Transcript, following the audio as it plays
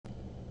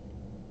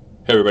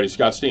Hey everybody,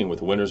 Scott Steen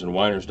with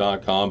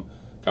winnersandwhiners.com,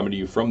 coming to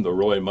you from the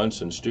Roy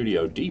Munson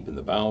studio deep in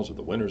the bowels of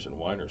the Winners and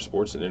Winers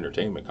Sports and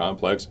Entertainment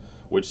Complex,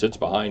 which sits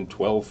behind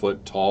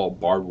 12-foot tall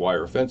barbed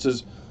wire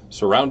fences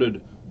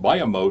surrounded by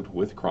a moat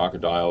with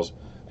crocodiles,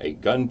 a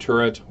gun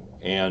turret,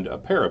 and a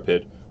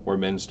parapet where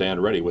men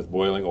stand ready with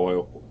boiling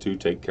oil to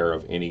take care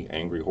of any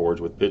angry hordes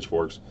with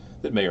pitchforks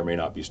that may or may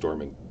not be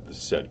storming the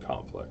said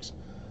complex.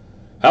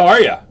 How are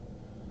ya?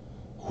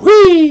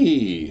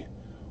 Whee!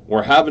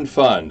 We're having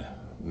fun.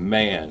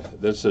 Man,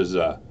 this is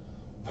this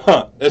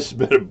has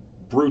been a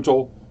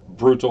brutal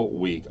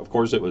week. Of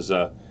course, it was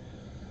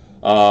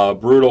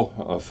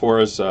brutal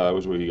for us.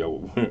 Was we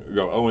go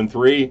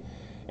 0-3,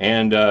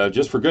 and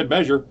just for good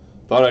measure,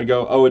 thought I'd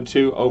go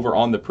 0-2 over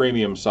on the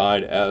premium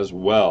side as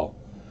well.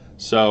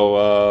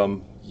 So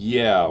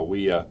yeah,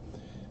 we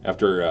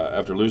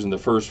after losing the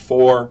first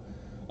four,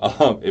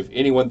 if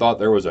anyone thought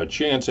there was a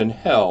chance in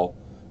hell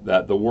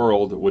that the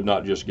world would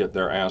not just get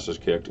their asses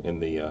kicked in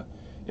the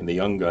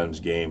Young Guns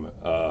game,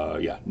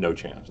 yeah, no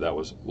chance. That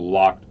was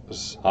locked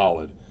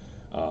solid.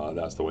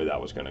 That's the way that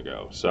was going to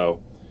go.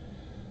 So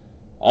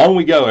on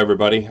we go,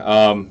 everybody.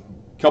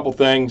 Couple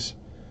things.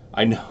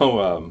 I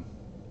know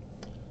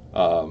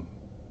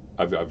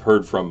I've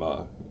heard from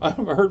a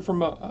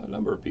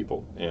number of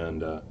people,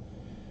 and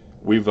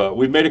we've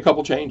made a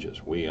couple changes.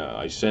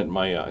 I sent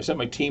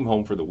my team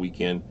home for the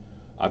weekend.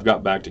 I've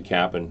got back to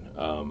capping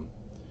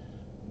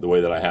the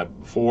way that I had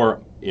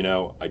before. You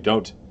know,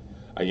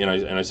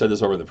 and I said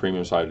this over the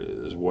premium side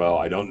as well.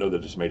 I don't know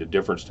that it's made a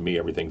difference to me.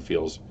 Everything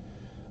feels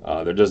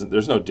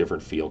there's no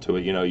different feel to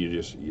it. You know,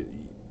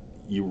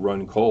 you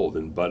run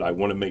cold, but I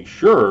want to make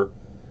sure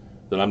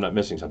that I'm not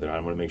missing something. I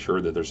want to make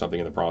sure that there's something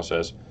in the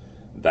process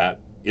that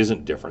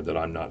isn't different that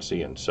I'm not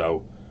seeing.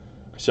 So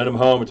I sent him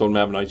home. I told him to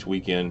have a nice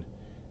weekend,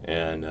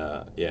 and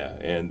yeah.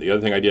 And the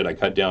other thing I did, I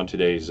cut down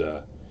today's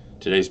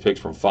picks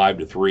from 5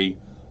 to 3.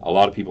 A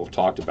lot of people have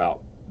talked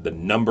about the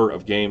number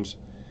of games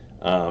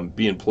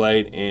being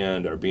played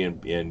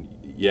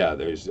yeah,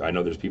 I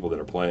know there's people that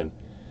are playing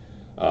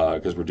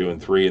because we're doing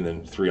 3 and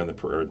then 3 on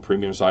the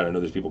premium side. I know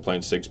there's people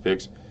playing 6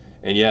 picks,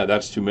 and yeah,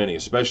 that's too many.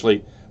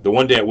 Especially the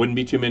one day it wouldn't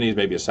be too many is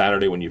maybe a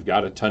Saturday when you've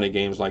got a ton of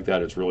games like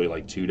that. It's really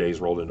like 2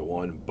 days rolled into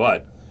one.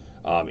 But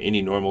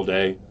any normal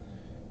day,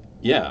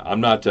 yeah,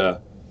 I'm not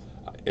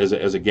as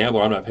a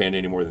gambler, I'm not paying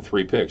any more than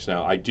 3 picks.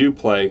 Now I do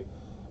play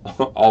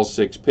all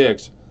 6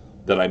 picks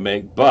that I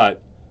make,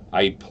 but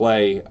I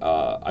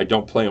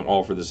don't play them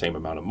all for the same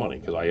amount of money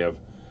because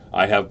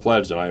I have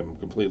pledged, and I am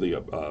completely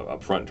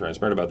upfront and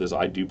transparent about this.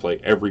 I do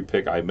play every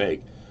pick I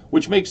make,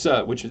 which makes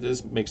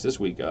this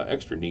week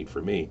extra neat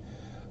for me,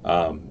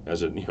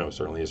 as it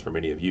certainly is for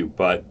many of you.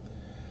 But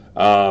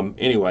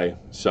anyway,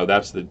 so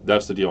that's the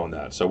deal on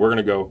that. So we're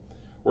gonna go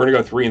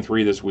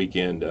 3-3 this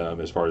weekend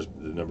as far as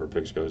the number of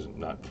picks goes.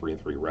 Not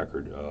 3-3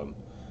 record.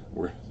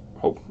 We're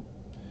hope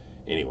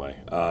anyway,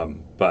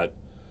 but.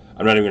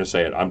 I'm not even going to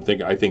say it. I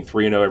think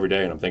 3-0 every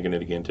day, and I'm thinking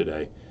it again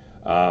today.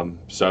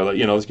 So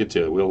let's get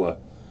to it. We'll,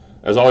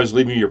 as always,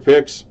 leave me your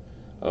picks,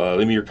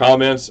 leave me your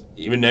comments,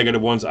 even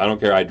negative ones. I don't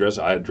care. I address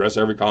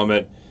every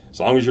comment as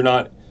long as you're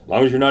not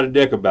a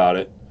dick about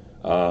it.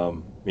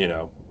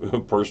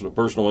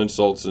 Personal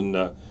insults and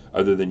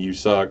other than you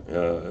suck.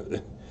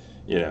 And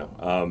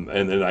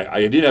then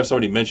I did have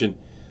somebody mention.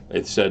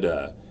 It said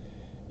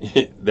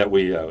that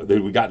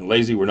we gotten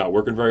lazy. We're not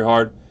working very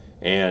hard.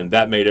 And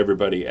that made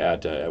everybody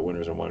at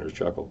Winners and Whiners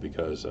chuckle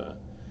because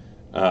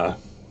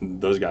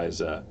those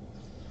guys.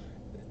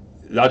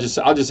 I'll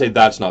just say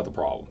that's not the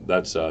problem.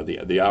 That's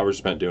the hours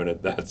spent doing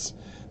it. That's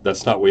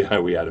not why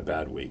we had a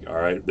bad week. All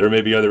right, there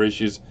may be other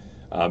issues,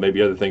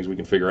 maybe other things we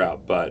can figure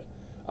out, but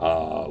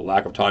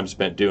lack of time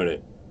spent doing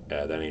it,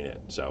 that ain't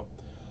it. So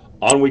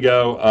on we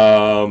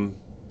go.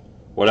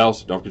 What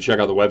else? Don't forget to check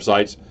out the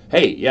websites.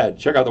 Hey, yeah,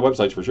 check out the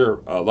websites for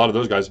sure. A lot of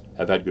those guys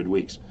have had good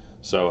weeks.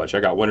 So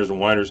check out Winners and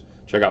Whiners.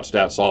 Check out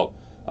Stat Salt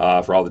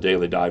for all the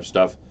daily dive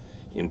stuff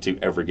into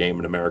every game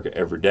in America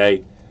every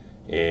day.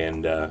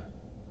 And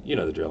you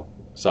know the drill.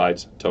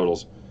 Sides,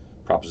 totals,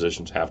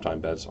 propositions,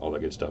 halftime bets, all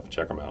that good stuff.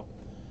 Check them out.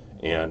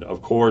 And,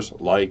 of course,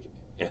 like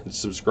and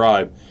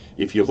subscribe.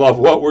 If you love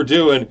what we're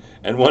doing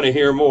and want to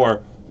hear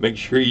more, make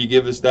sure you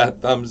give us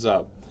that thumbs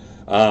up.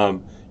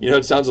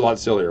 It sounds a lot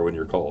sillier when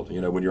you're cold.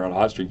 When you're on a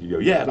hot streak, you go,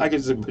 yeah, like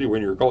it's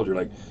when you're cold, you're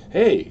like,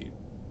 hey,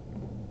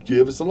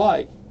 give us a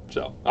like.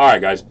 So, all right,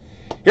 guys,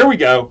 here we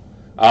go.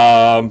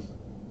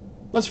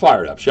 Let's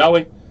fire it up, shall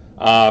we?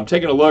 I'm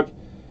taking a look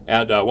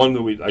at one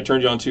that I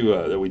turned you on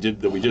to that we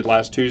did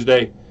last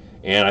Tuesday,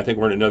 and I think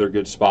we're in another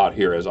good spot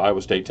here as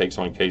Iowa State takes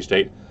on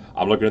K-State.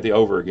 I'm looking at the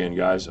over again,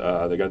 guys.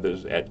 They got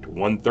this at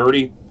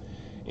 130,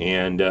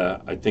 and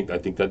I think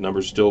that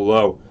number's still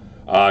low.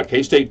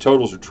 K-State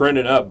totals are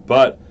trending up,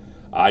 but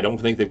I don't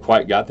think they've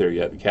quite got there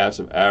yet. The Cats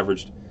have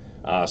averaged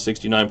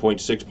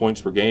 69.6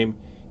 points per game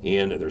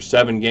in their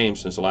 7 games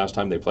since the last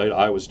time they played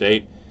Iowa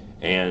State,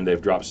 and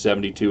they've dropped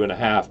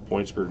 72.5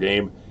 points per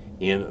game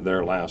in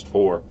their last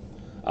 4.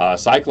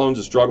 Cyclones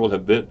have struggled a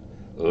bit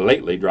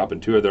lately,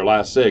 dropping 2 of their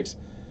last 6,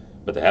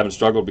 but they haven't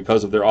struggled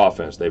because of their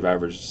offense. They've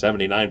averaged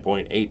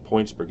 79.8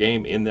 points per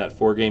game in that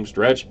 4-game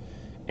stretch,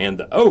 and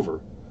the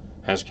over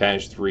has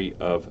cashed 3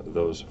 of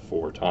those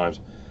 4 times.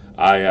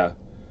 I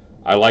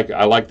like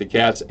the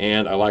Cats,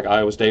 and I like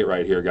Iowa State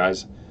right here,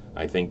 guys.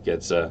 I think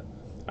this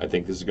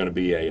is going to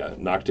be a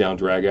knockdown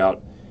drag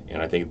out,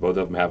 and I think both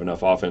of them have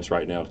enough offense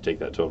right now to take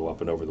that total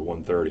up and over the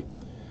 130.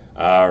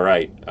 All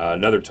right,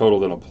 another total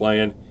that I'm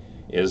playing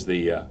is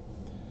the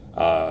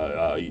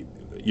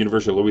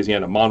University of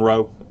Louisiana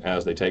Monroe,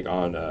 as they take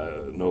on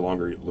no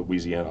longer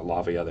Louisiana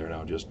Lafayette. They're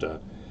now just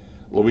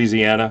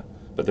Louisiana,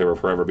 but they will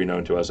forever be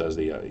known to us as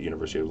the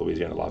University of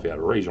Louisiana Lafayette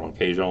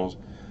Cajuns.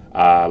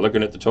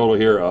 Looking at the total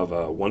here of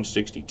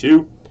 162.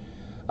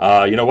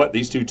 You know what?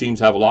 These two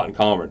teams have a lot in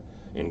common.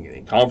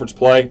 In conference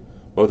play,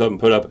 both of them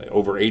put up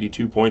over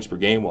 82 points per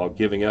game while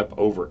giving up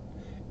over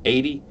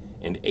 80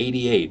 and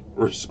 88,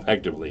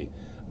 respectively.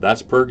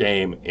 That's per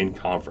game in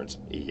conference.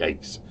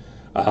 Yikes.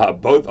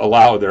 Both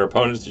allow their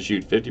opponents to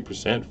shoot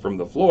 50% from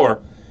the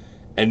floor,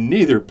 and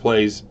neither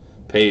plays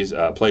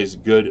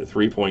good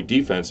three-point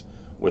defense.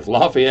 With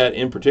Lafayette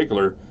in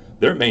particular,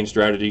 their main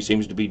strategy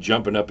seems to be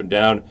jumping up and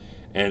down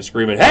and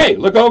screaming, "Hey,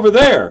 look over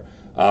there,"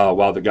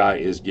 while the guy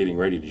is getting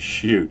ready to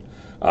shoot.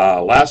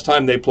 Last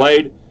time they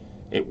played,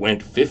 it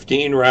went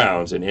 15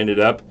 rounds and ended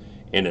up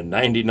in a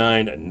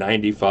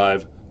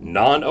 99-95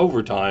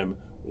 non-overtime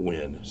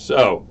win.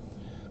 So,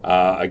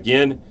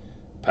 again,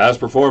 past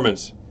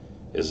performance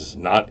is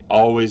not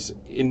always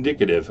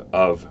indicative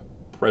of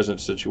present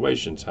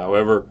situations.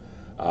 However,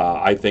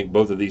 I think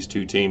both of these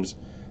two teams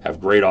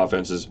have great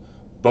offenses.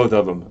 Both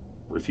of them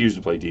refuse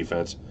to play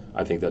defense.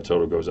 I think that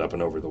total goes up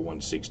and over the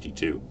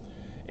 162.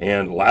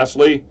 And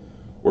lastly,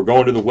 we're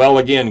going to the well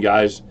again,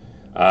 guys.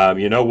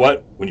 You know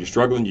what? When you're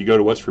struggling, you go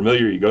to what's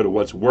familiar. You go to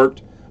what's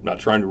worked. I'm not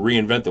trying to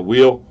reinvent the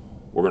wheel.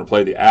 We're going to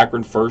play the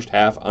Akron first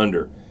half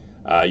under.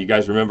 You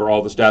guys remember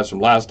all the stats from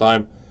last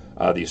time.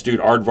 The astute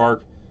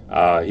Aardvark,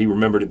 he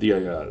remembered it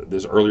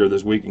this earlier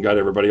this week and got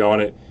everybody on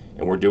it,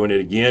 and we're doing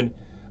it again.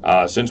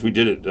 Since we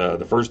did it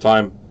the first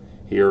time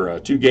here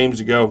 2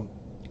 games ago,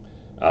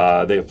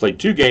 they have played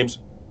 2 games,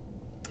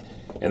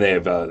 and they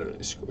have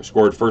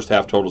scored first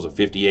half totals of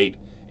 58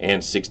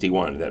 and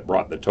 61. That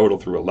brought the total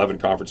through 11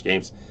 conference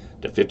games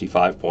to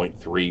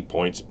 55.3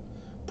 points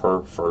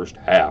per first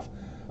half.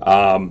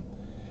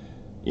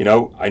 You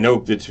know, I know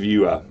that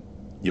you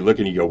look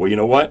and you go, well, you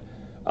know what?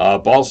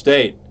 Ball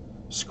State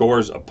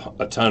scores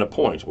a ton of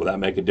points. Will that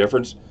make a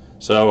difference?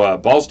 So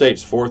Ball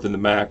State's 4th in the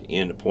MAC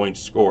in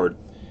points scored,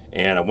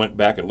 and I went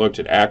back and looked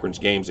at Akron's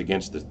games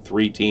against the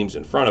 3 teams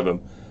in front of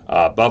them,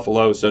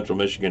 Buffalo, Central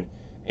Michigan,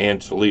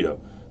 and Toledo.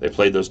 They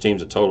played those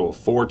teams a total of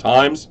 4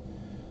 times.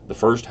 The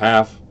first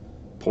half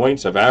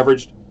points have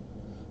averaged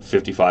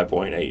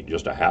 55.8,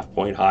 just a half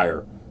point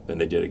higher than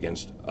they did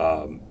against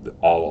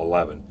all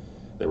 11.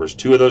 There was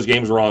 2 of those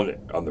games were on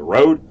the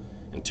road,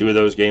 and 2 of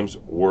those games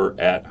were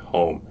at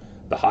home.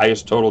 The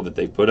highest total that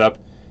they've put up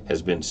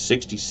has been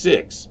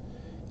 66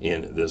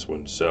 in this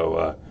one.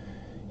 So,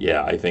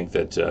 yeah, I think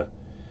that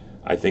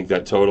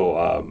total.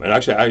 And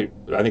actually, I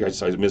think I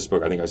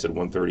misspoke. I think I said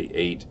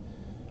 138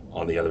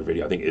 on the other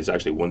video. I think it's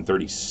actually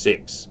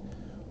 136.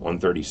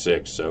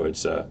 136. So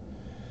it's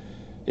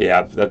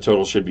yeah, that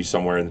total should be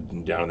somewhere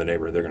down in the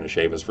neighborhood. They're going to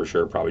shave us for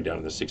sure, probably down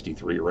in the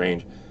 63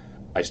 range.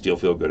 I still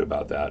feel good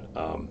about that.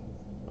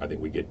 I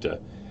think we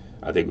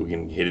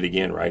can hit it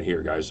again right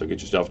here, guys. So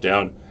get yourself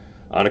down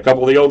on a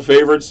couple of the old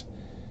favorites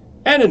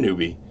and a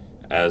newbie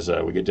as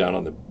we get down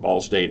on the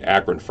Ball State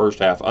Akron first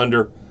half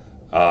under,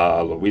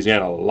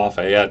 Louisiana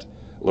Lafayette,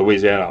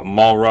 Louisiana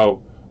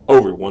Monroe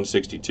over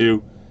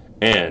 162,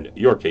 and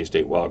your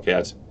K-State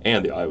Wildcats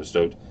and the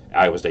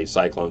Iowa State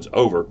Cyclones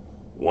over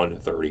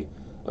 130.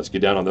 Let's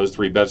get down on those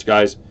 3 bets,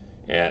 guys.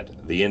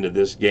 At the end of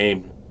this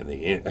game, at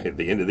the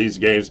end of these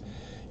games,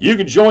 you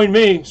can join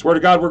me. Swear to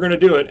God, we're going to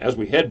do it as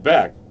we head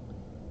back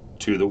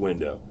to the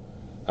window.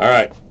 All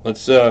right,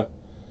 let's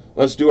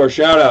do our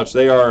shout-outs.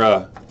 They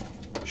are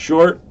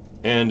short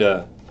and,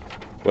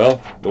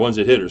 well, the ones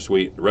that hit are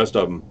sweet. The rest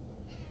of them,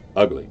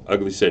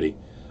 ugly city.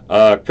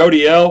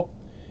 Cody L.,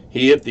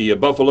 he hit the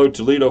Buffalo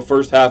Toledo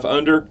first half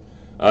under.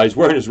 He's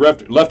wearing his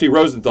Lefty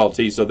Rosenthal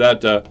tee, so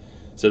that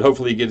said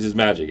hopefully he gets his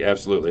magic.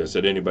 Absolutely. I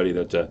said anybody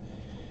that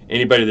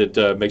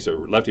makes a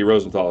Lefty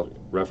Rosenthal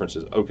reference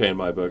is okay in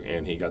my book,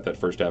 and he got that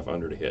first half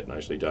under to hit.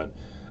 Nicely done.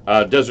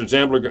 Desert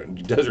Gambler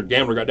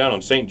got down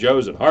on St.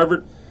 Joe's and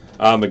Harvard.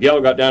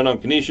 Miguel got down on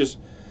Canisius.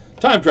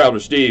 Time Traveler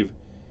Steve,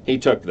 he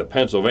took the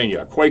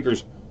Pennsylvania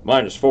Quakers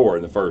 -4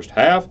 in the first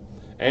half.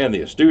 And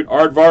the astute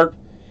Aardvark,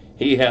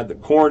 he had the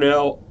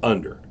Cornell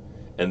under.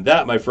 And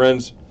that, my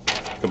friends,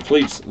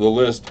 completes the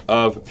list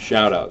of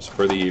shout-outs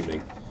for the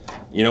evening.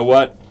 You know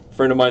what? A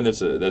friend of mine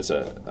that's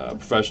a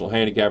professional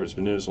handicapper that's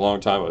been doing this a long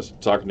time, I was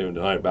talking to him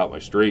tonight about my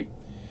streak.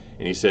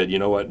 And he said, you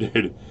know what,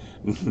 dude?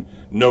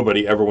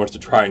 Nobody ever wants to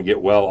try and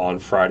get well on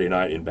Friday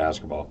night in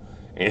basketball.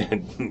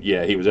 And,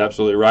 yeah, he was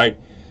absolutely right.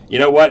 You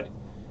know what?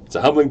 It's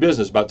a humbling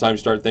business. About time you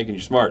start thinking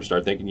you're smart,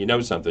 start thinking you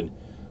know something.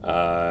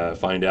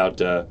 Find out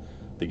the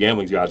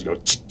gambling gods go,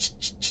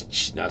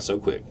 not so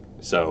quick.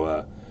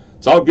 So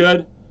it's all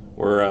good.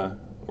 We're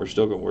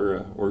still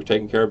we're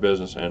taking care of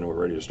business, and we're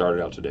ready to start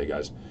it out today,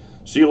 guys.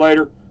 See you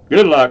later.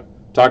 Good luck.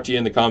 Talk to you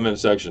in the comment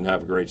section.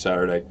 Have a great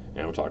Saturday,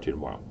 and we'll talk to you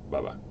tomorrow.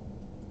 Bye bye.